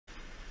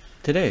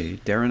Today,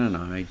 Darren and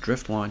I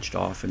drift launched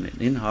off an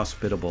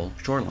inhospitable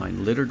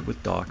shoreline littered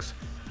with docks,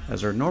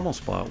 as our normal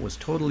spot was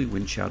totally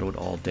wind shadowed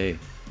all day.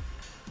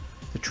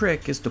 The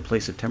trick is to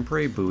place a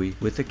temporary buoy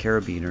with a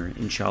carabiner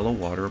in shallow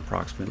water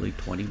approximately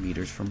 20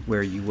 meters from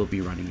where you will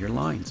be running your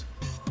lines.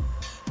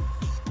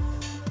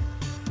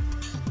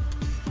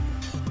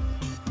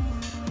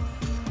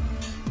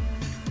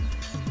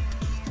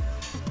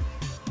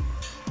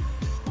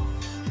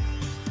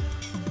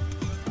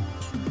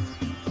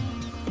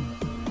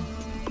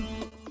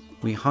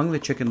 We hung the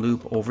chicken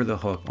loop over the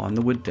hook on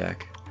the wood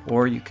deck,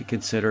 or you could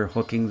consider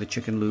hooking the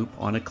chicken loop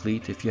on a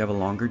cleat if you have a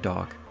longer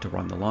dock to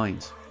run the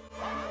lines.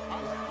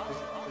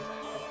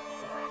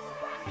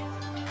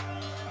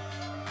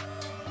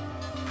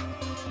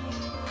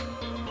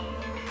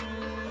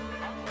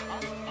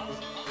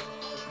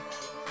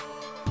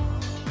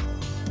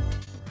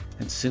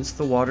 And since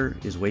the water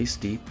is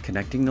waist deep,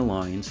 connecting the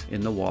lines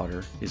in the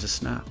water is a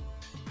snap.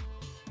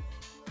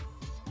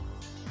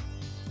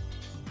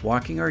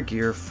 Walking our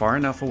gear far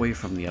enough away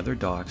from the other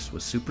docks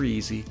was super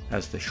easy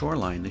as the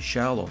shoreline is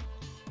shallow.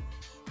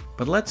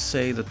 But let's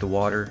say that the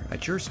water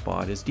at your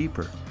spot is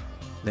deeper.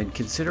 Then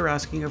consider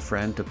asking a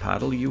friend to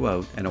paddle you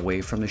out and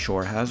away from the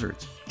shore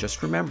hazards.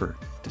 Just remember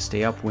to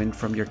stay upwind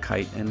from your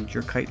kite and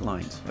your kite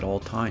lines at all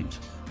times.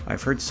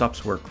 I've heard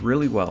SUPs work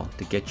really well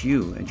to get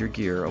you and your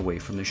gear away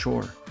from the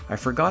shore. I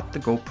forgot the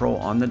GoPro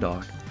on the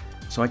dock,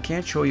 so I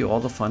can't show you all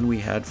the fun we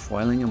had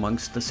foiling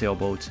amongst the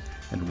sailboats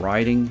and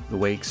riding the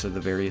wakes of the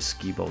various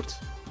ski boats.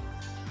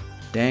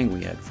 Dang,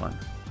 we had fun.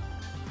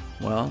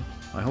 Well,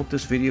 I hope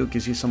this video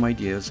gives you some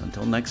ideas.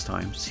 Until next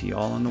time, see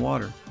y'all on the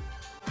water.